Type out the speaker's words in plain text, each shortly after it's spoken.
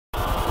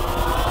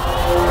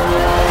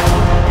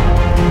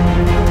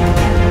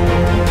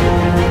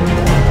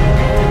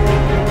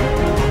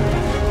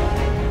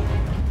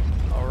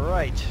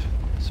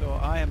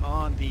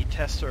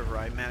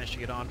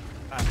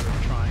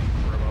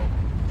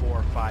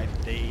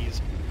5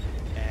 days,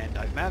 and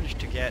I've managed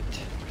to get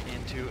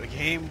into a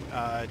game,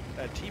 a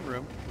team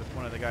room with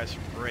one of the guys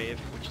from Brave,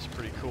 which is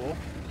pretty cool.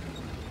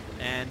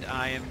 And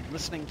I am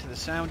listening to the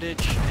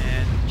soundage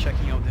and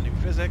checking out the new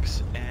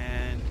physics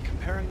and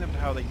comparing them to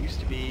how they used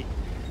to be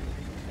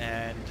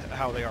and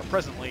how they are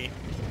presently,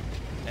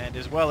 and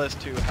as well as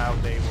to how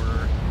they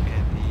were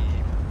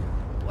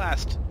in the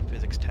last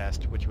physics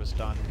test, which was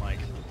done like,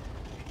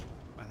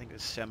 I think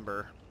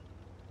December.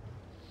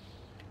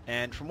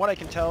 And from what I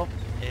can tell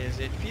is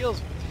it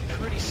feels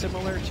pretty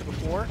similar to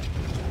before.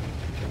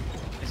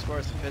 As far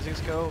as the physics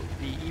go,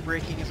 the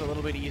e-braking is a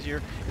little bit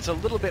easier. It's a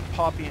little bit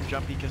poppy and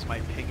jumpy because my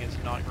ping is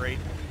not great.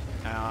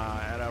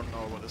 I don't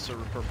know what the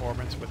server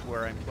performance with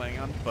where I'm playing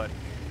on, but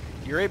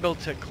you're able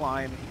to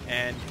climb,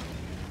 and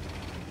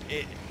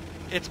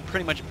it's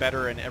pretty much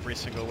better in every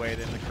single way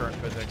than the current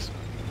physics.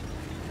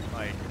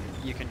 Like,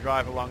 you can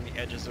drive along the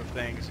edges of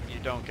things, you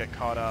don't get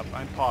caught up.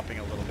 I'm popping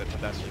a little bit, but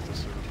that's just the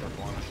server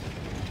performance.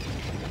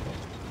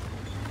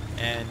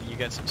 And you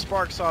get some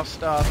sparks off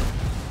stuff.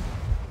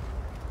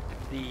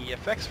 The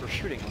effects for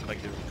shooting look like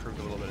they've improved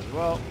a little bit as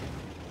well.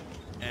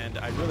 And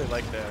I really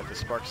like the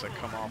sparks that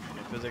come off from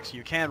the physics.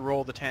 You can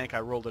roll the tank,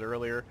 I rolled it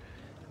earlier.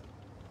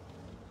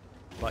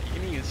 But you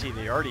can even see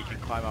they already can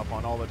climb up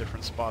on all the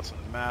different spots on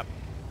the map.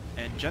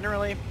 And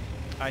generally,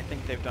 I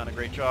think they've done a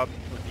great job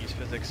with these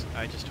physics.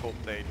 I just hope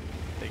they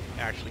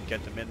actually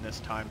get them in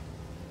this time.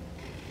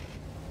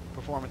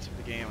 Performance of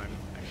the game, I'm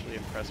actually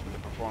impressed with the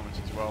performance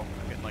as well.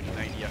 I'm getting like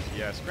 90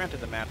 FPS. Granted,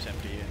 the map's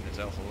empty and it's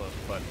alpha low,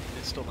 but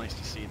it's still nice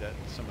to see that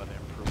some of the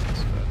improvements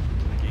to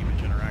the game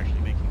engine are actually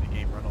making the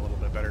game run a little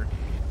bit better.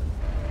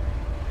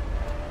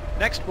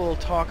 Next, we'll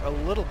talk a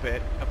little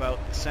bit about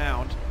the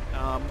sound.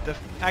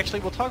 Actually,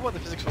 we'll talk about the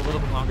physics for a little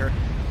bit longer.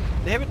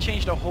 They haven't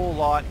changed a whole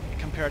lot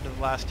compared to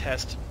the last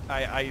test.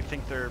 I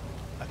think they're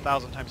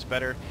 1,000 times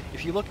better.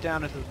 If you look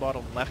down at the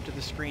bottom left of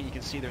the screen, you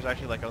can see there's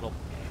actually like a little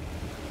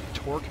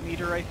torque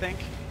meter, I think.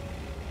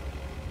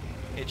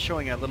 It's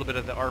showing a little bit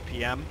of the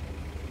RPM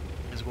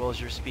as well as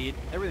your speed.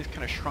 Everything's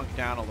kind of shrunk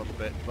down a little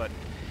bit, but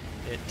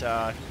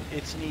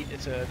it's neat.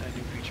 It's a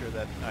new feature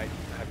that I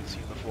haven't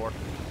seen before.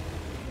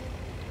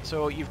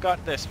 So you've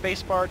got the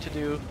space bar to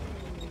do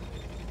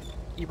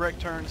e-brake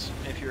turns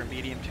if you're a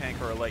medium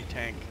tank or a light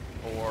tank,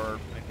 or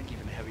I think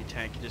even a heavy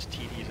tank. Just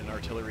TDs and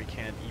artillery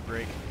can't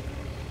e-brake.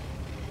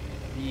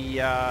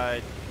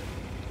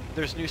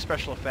 There's new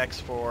special effects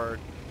for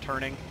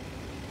turning,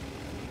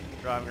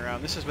 driving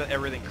around. This is with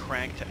everything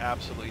cranked to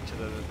absolutely to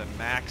the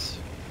max,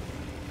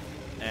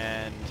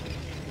 and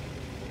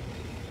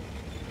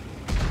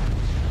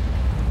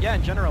yeah,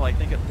 in general I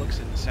think it looks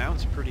and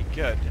sounds pretty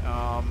good.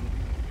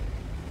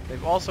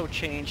 They've also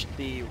changed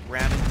the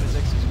ramming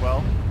physics as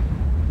well,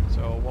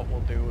 so what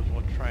we'll do is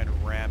we'll try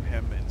and ram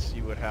him and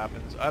see what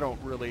happens. I don't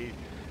really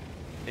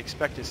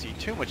expect to see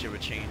too much of a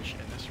change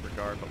in this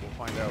regard, but we'll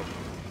find out.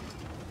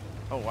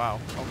 Oh wow,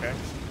 okay.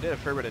 Did a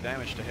fair bit of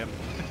damage to him.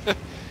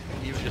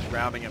 He was just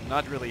ramming him,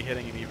 not really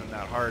hitting him even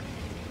that hard.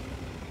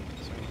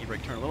 So I'm gonna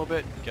e-brake turn a little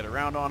bit, get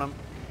around on him.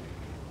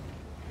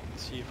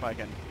 Let's see if I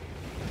can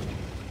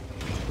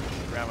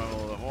ram him a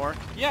little bit more.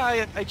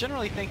 Yeah, I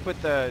generally think with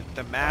the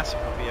mass of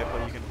a vehicle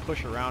you can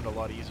push around a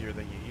lot easier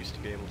than you used to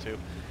be able to,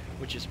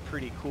 which is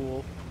pretty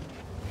cool.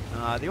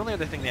 The only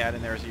other thing they add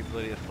in there is the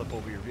ability to flip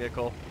over your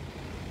vehicle,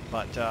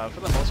 but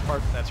for the most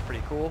part that's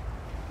pretty cool.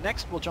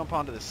 Next we'll jump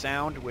onto the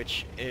sound,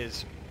 which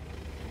is...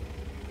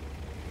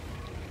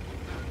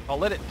 I'll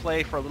let it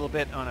play for a little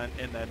bit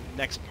in the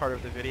next part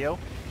of the video,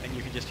 and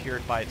you can just hear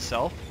it by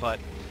itself, but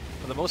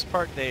for the most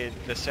part the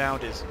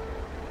sound is...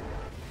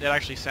 It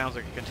actually sounds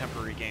like a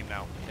contemporary game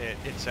now.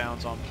 It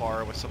sounds on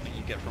par with something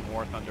you get from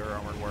War Thunder or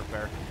Armored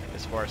Warfare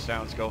as far as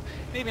sounds go.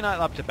 Maybe not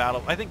up to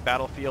Battle... I think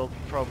Battlefield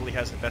probably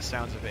has the best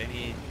sounds of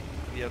any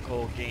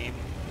vehicle game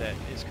that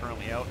is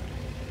currently out,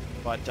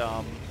 but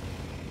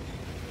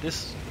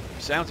this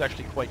sounds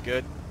actually quite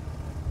good.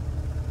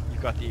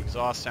 You've got the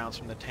exhaust sounds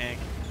from the tank,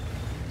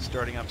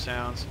 starting up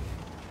sounds,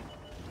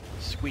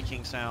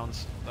 squeaking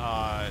sounds.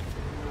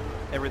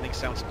 Everything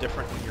sounds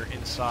different when you're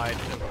inside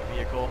of the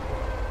vehicle.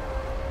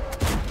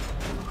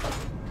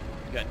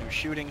 You've got new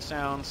shooting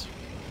sounds.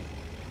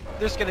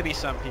 There's going to be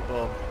some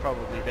people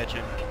probably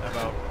bitching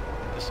about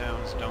the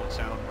sounds don't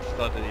sound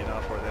flooded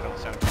enough or they don't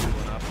sound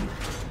cool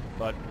enough,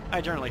 but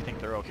I generally think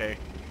they're okay.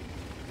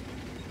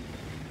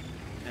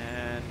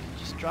 And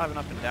just driving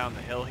up and down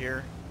the hill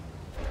here.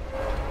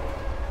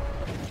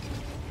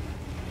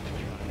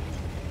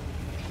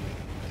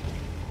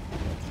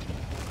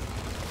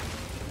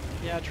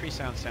 Yeah, tree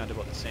sounds sound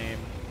about the same.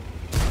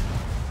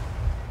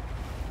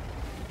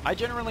 I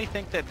generally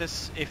think that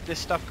if this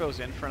stuff goes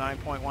in for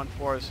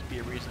 9.14, this would be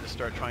a reason to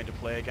start trying to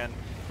play again.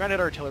 Granted,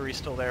 artillery's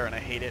still there and I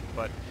hate it,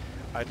 but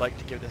I'd like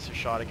to give this a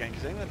shot again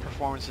because I think the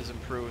performance has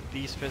improved.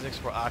 These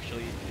physics will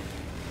actually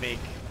make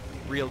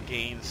real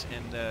gains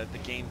in the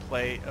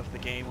gameplay of the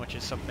game, which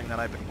is something that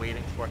I've been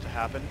waiting for it to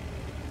happen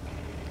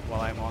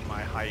while I'm on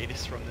my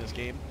hiatus from this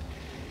game.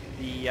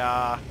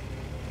 The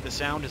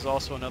sound is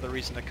also another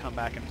reason to come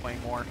back and play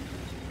more.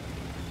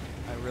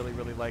 I really,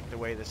 really like the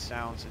way this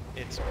sounds.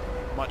 It's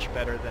much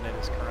better than it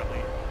is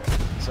currently.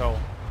 So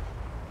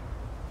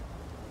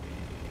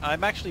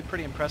I'm actually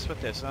pretty impressed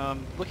with this.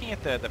 Looking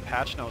at the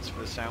patch notes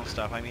for the sound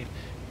stuff, I mean,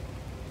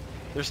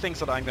 there's things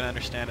that I'm going to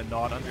understand and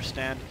not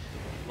understand.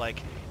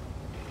 Like,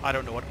 I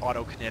don't know what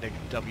autokinetic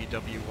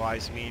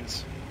WW-wise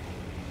means,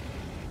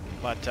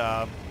 but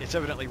it's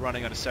evidently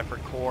running on a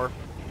separate core,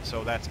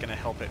 so that's going to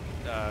help it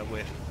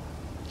with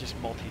just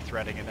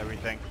multi-threading and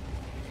everything.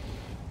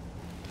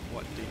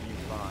 What did you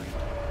find?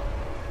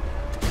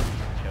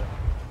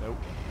 Nope.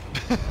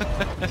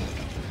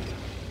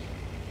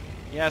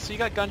 Yeah, so you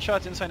got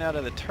gunshots inside and out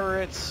of the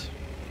turrets.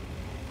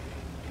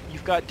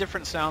 You've got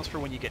different sounds for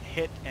when you get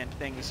hit and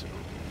things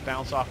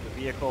bounce off the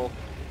vehicle,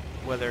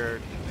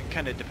 whether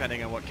kind of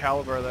depending on what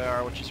caliber they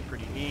are, which is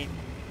pretty neat.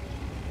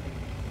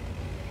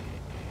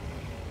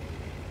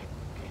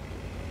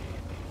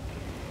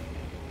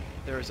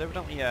 There is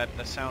evidently a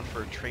sound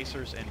for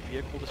tracers and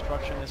vehicle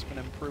destruction that's been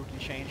improved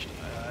and changed.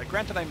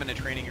 Granted, I'm in a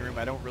training room.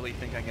 I don't really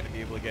think I'm going to be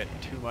able to get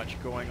too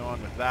much going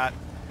on with that.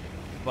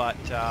 But,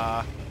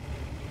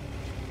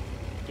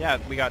 yeah,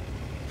 we got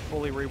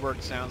fully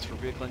reworked sounds for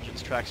vehicle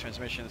engines, tracks,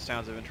 transmission,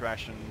 sounds of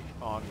interaction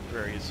on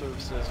various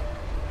surfaces.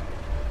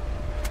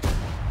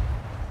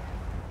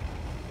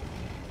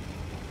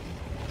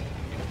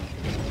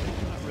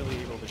 I'm not really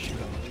able to shoot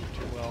on the roof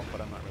too well,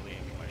 but I'm not really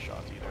aiming my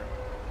shots either.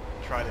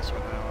 Try this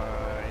one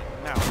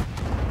now.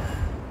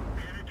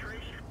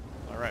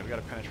 Alright, we got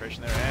a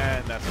penetration there,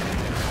 and that's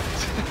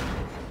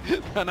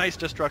a nice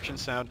destruction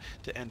sound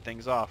to end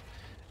things off.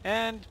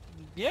 And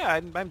yeah,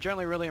 I'm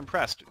generally really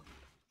impressed.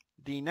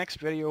 The next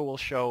video will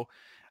show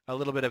a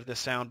little bit of the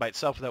sound by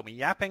itself without me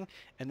yapping,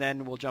 and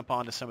then we'll jump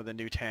on to some of the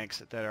new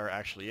tanks that are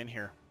actually in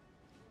here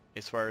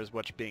as far as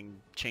what's being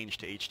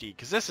changed to HD.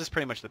 Because this is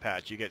pretty much the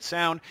patch. You get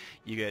sound,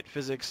 you get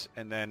physics,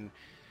 and then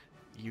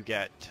you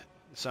get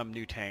some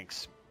new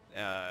tanks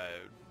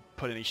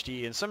put in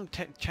HD, and some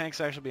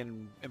tanks actually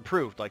being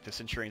improved, like the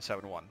Centurion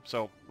 7-1.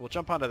 So we'll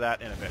jump onto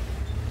that in a bit.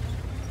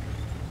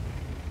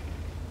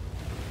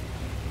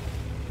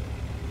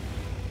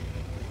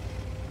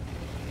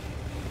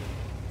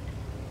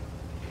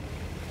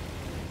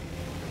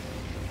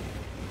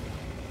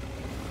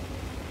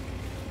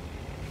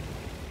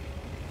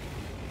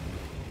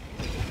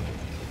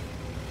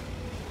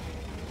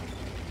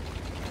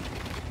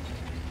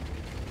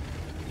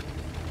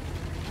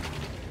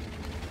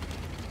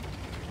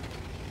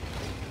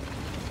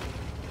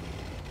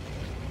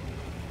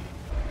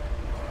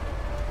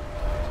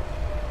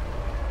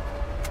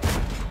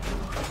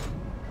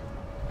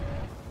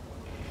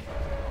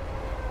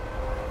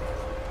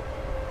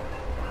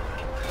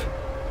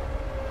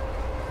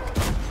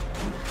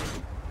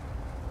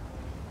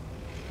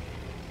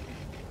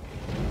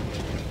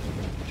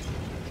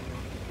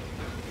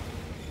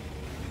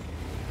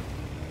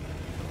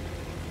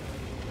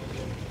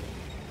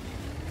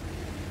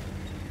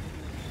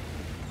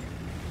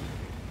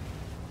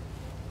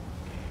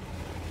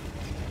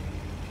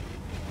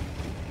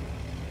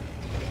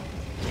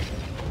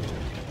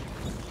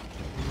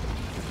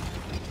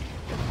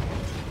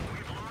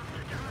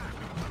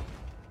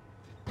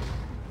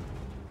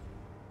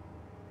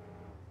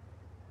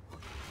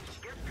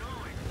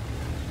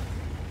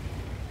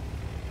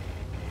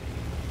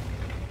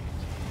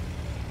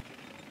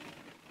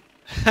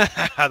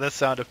 The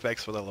sound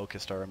effects for the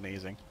Locust are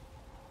amazing.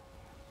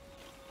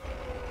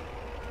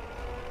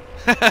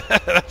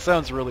 That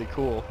sounds really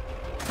cool.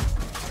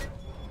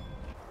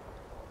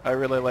 I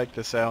really like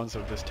the sounds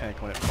of this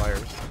tank when it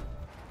fires.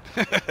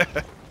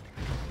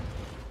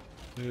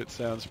 It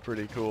sounds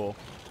pretty cool.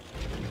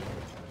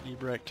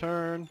 E-brake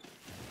turn.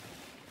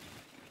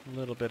 A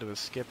little bit of a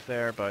skip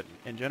there, but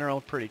in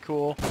general, pretty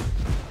cool.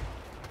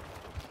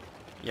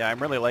 Yeah, I'm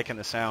really liking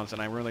the sounds,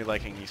 and I'm really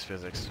liking these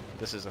physics.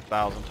 This is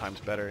 1,000 times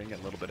better. You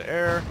get a little bit of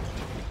air.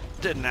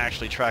 Didn't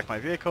actually track my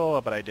vehicle,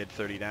 but I did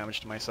 30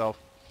 damage to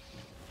myself.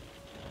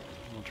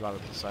 We'll drive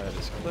up the side of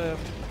this cliff.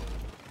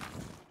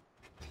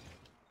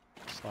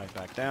 Slide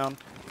back down.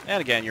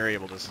 And again, you're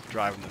able to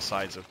drive on the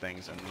sides of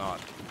things and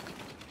not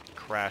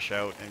crash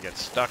out and get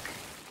stuck.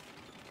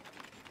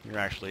 You're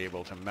actually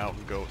able to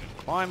mountain goat and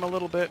climb a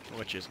little bit,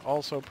 which is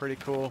also pretty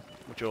cool,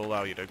 which will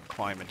allow you to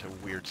climb into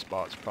weird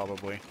spots,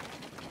 probably.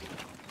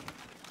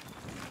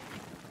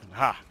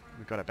 Ha!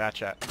 We got a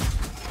Batchat.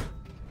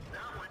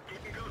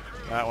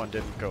 That one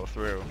didn't go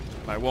through.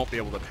 I won't be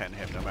able to pen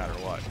him no matter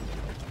what.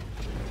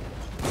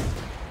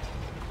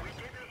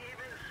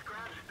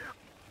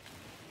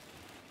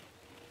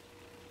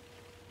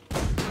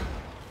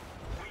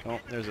 Oh,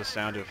 there's a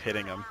sound of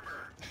hitting him.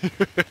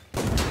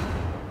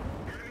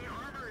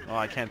 Oh,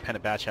 I can't pen a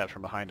Batchat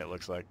from behind, it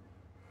looks like.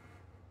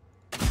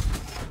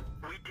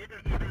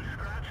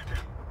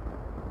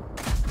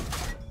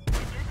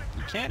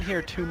 You can't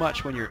hear too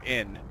much when you're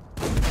in.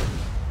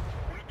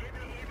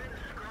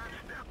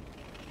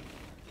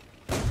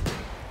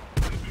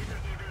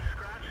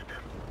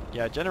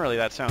 Yeah, generally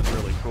that sounds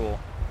really cool.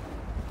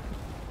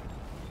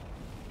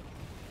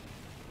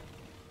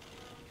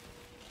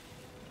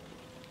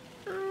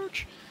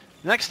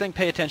 The next thing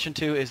pay attention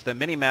to is the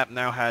mini-map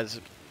now has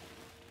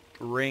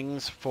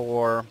rings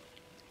for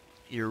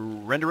your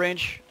render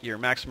range, your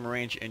maximum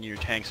range, and your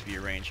tank's view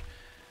range.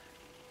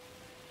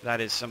 That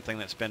is something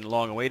that's been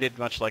long awaited,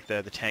 much like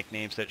the tank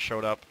names that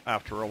showed up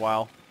after a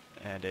while,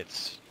 and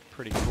it's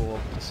pretty cool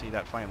to see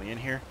that finally in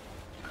here.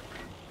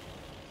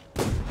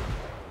 I'm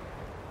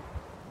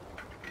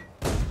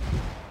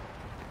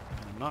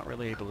not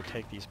really able to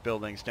take these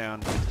buildings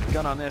down because the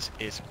gun on this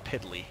is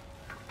piddly.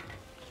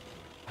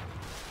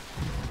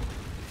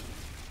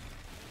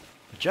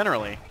 But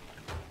generally,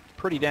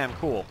 pretty damn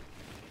cool.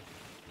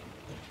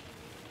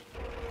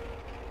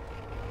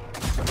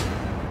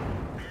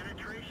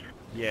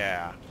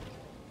 Yeah.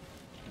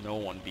 No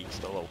one beats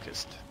the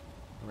Locust.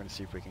 We're going to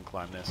see if we can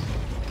climb this.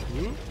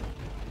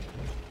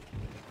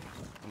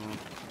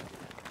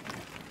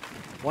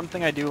 One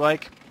thing I do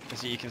like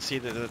is that you can see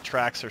that the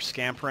tracks are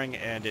scampering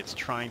and it's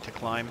trying to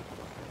climb,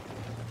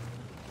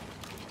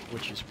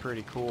 which is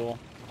pretty cool.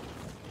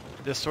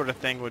 This sort of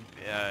thing would...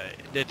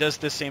 it does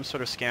this same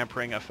sort of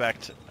scampering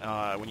effect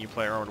when you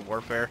play Armored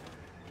Warfare.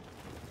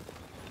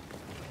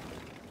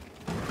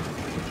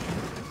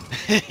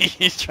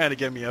 He's trying to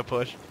give me a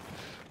push.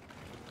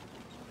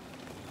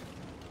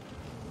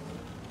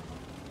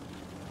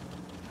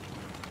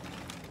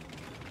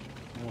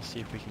 We'll see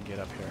if we can get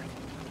up here.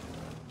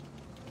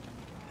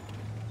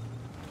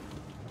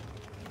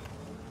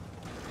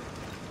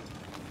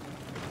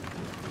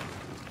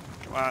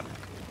 Come on.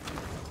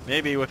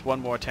 Maybe with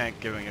one more tank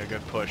giving a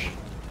good push,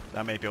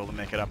 I may be able to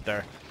make it up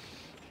there.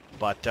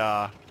 But,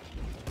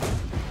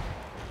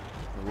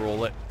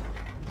 roll it.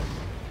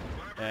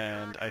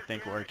 And I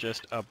think we're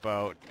just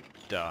about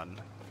done.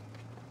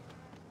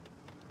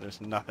 There's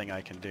nothing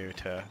I can do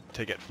to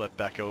get flipped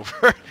back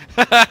over.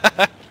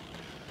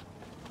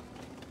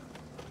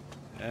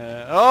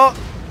 Oh!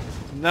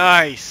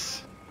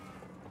 Nice!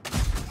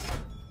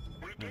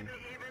 And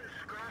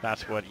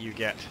that's what you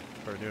get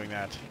for doing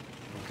that.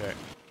 Okay.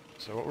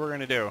 So what we're going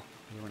to do,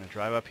 we're going to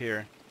drive up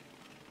here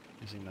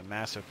using the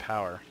massive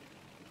power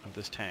of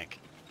this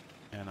tank.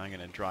 And I'm going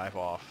to drive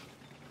off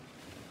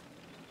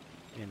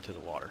into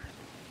the water.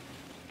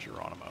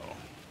 Geronimo.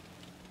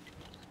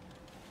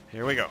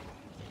 Here we go.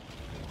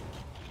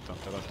 Dun,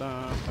 dun, dun,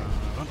 dun,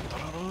 dun,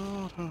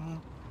 dun,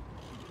 dun.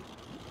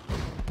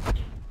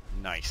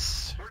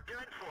 Nice. We're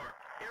done for.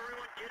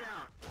 Everyone get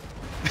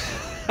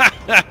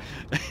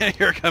out.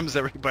 Here comes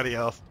everybody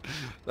else.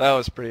 That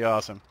was pretty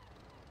awesome.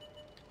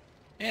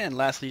 And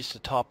lastly, just to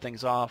top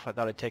things off, I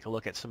thought I'd take a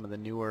look at some of the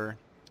newer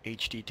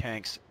HD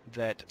tanks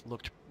that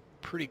looked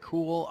pretty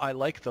cool. I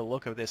like the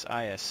look of this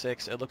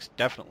IS-6. It looks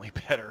definitely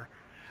better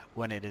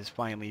when it has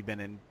finally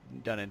been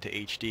done into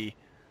HD.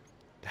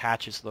 The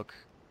hatches look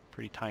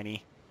pretty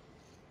tiny.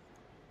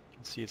 You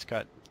can see it's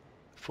got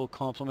full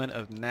complement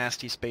of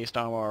nasty spaced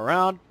armor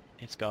around.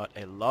 It's got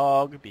a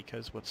log,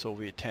 because what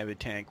Soviet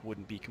tank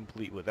wouldn't be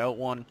complete without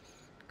one.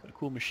 Got a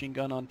cool machine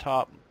gun on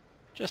top.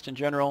 Just in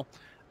general,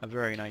 a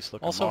very nice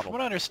looking model. Also, from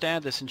what I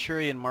understand, the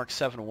Centurion Mark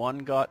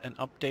 7.1 got an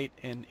update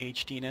in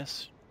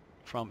HDness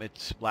from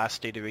its last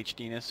state of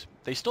HDness.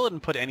 They still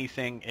didn't put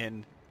anything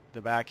in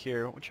the back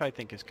here, which I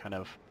think is kind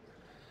of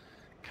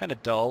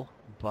dull,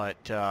 but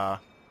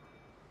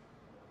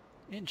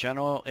in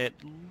general, it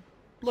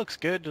looks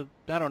good.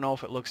 I don't know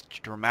if it looks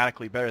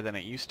dramatically better than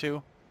it used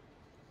to.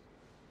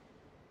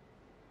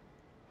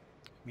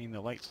 I mean,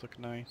 the lights look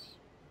nice.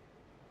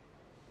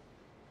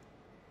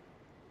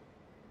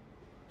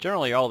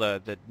 Generally, all the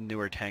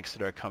newer tanks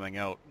that are coming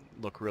out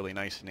look really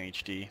nice in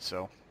HD,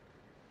 so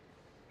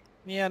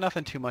yeah,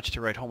 nothing too much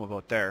to write home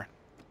about there.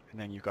 And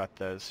then you've got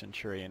the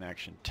Centurion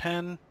Action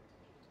 10,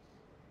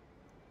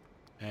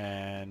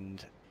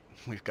 and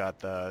we've got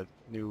the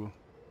new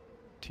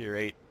Tier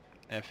 8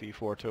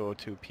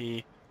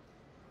 FE4202P.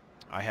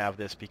 I have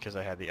this because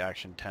I had the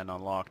Action 10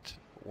 unlocked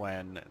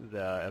when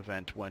the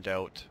event went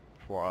out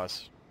for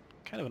us.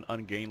 Kind of an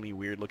ungainly,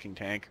 weird-looking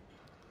tank.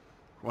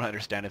 From what I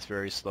understand, it's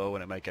very slow,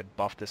 and it might get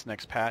buffed this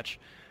next patch,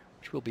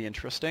 which will be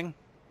interesting.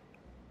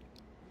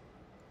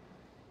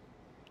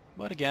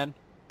 But again,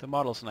 the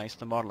model's nice.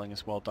 The modeling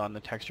is well done. The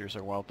textures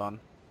are well done.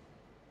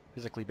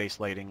 Physically based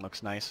lighting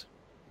looks nice.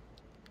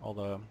 All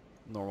the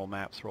normal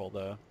maps where all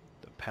the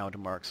pound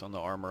marks on the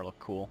armor look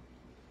cool.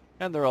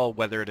 And they're all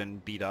weathered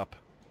and beat up,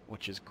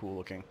 which is cool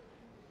looking.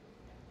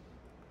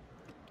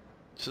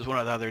 This is one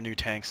of the other new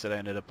tanks that I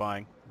ended up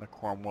buying, the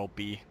Cromwell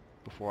B,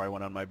 before I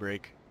went on my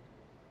break.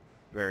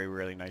 Very,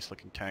 really nice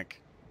looking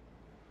tank.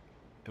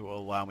 It will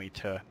allow me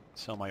to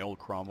sell my old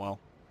Cromwell,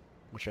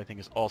 which I think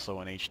is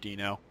also in HD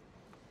now.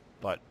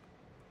 But,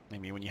 I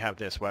mean, when you have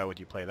this, why would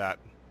you play that?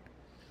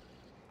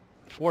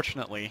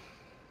 Fortunately,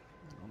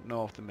 I don't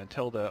know if the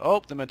Matilda...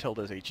 Oh, the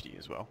Matilda's HD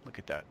as well. Look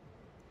at that.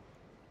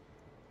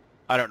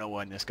 I don't know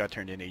when this got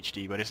turned in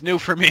HD, but it's new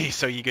for me,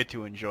 so you get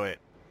to enjoy it.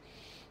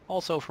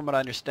 Also, from what I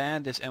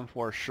understand, this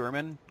M4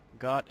 Sherman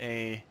got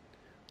a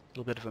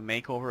little bit of a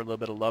makeover, a little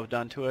bit of love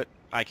done to it.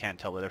 I can't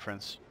tell the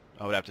difference.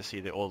 I would have to see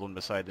the old one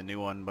beside the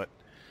new one, but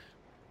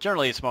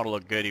generally its model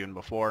looked good even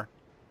before.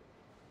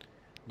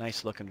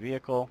 Nice looking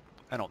vehicle.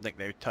 I don't think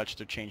they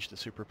touched or changed the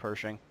super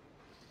Pershing.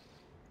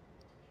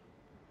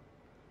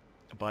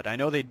 But I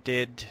know they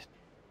did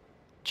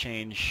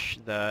change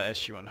the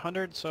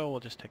SG-100, so we'll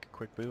just take a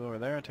quick boot over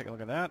there and take a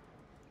look at that.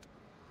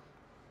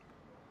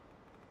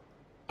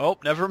 Oh,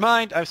 never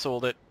mind. I've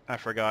sold it. I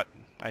forgot.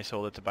 I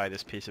sold it to buy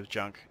this piece of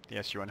junk, the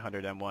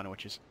SG-100 M1,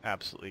 which is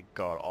absolutely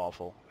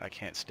god-awful. I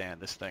can't stand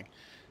this thing.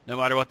 No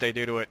matter what they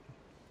do to it,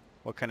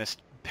 what kind of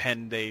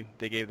pen they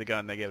gave the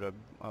gun, they gave it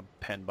a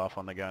pen buff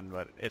on the gun,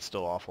 but it's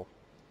still awful.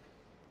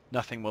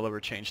 Nothing will ever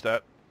change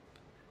that.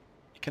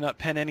 You cannot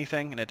pen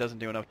anything, and it doesn't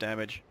do enough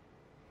damage.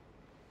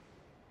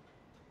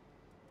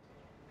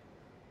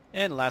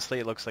 And lastly,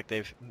 it looks like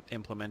they've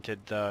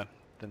implemented the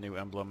new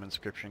emblem,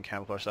 inscription,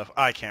 camouflage stuff.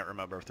 I can't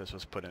remember if this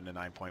was put into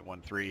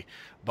 9.13,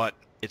 but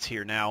it's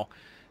here now.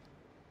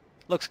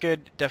 Looks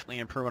good. Definitely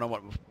improvement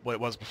on what it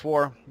was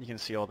before. You can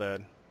see all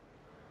the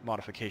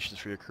modifications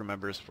for your crew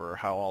members for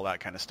how all that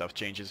kind of stuff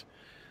changes.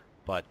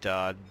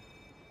 But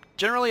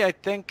generally, I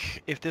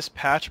think if this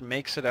patch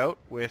makes it out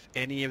with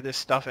any of this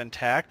stuff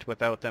intact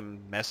without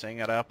them messing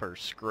it up or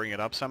screwing it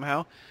up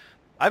somehow,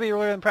 I'd be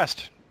really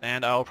impressed.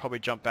 And I'll probably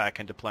jump back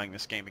into playing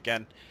this game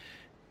again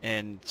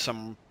in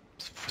some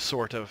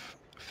sort of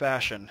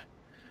fashion.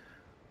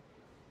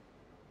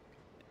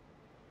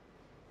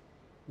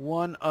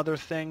 One other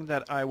thing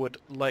that I would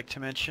like to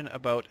mention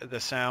about the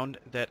sound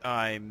that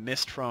I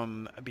missed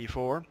from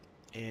before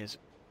is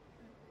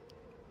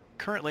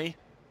currently,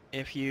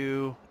 if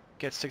you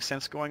get 6th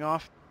Sense going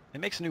off, it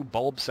makes a new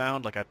bulb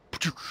sound like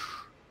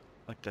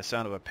the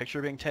sound of a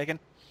picture being taken.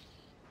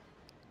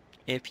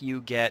 If you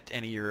get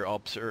any of your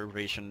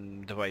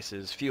observation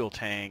devices, fuel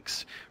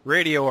tanks,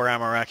 radio or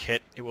ammo rack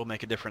hit, it will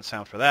make a different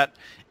sound for that.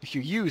 If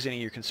you use any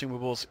of your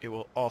consumables, it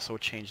will also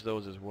change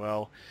those as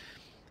well.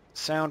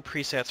 Sound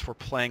presets for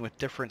playing with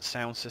different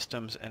sound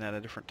systems and at a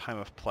different time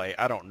of play.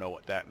 I don't know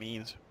what that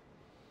means.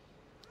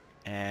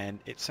 And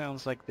it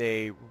sounds like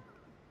they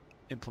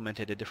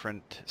implemented a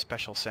different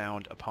special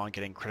sound upon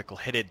getting critical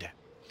hitted.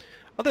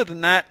 Other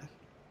than that,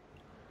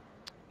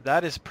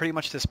 that is pretty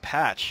much this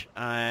patch,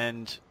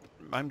 and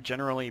I'm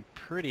generally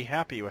pretty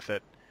happy with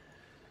it.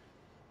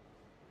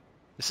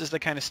 This is the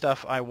kind of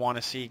stuff I want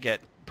to see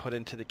get put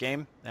into the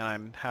game, and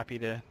I'm happy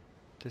to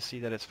see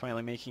that it's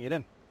finally making it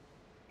in.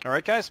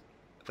 Alright guys,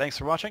 thanks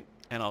for watching,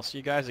 and I'll see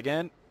you guys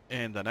again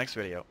in the next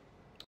video.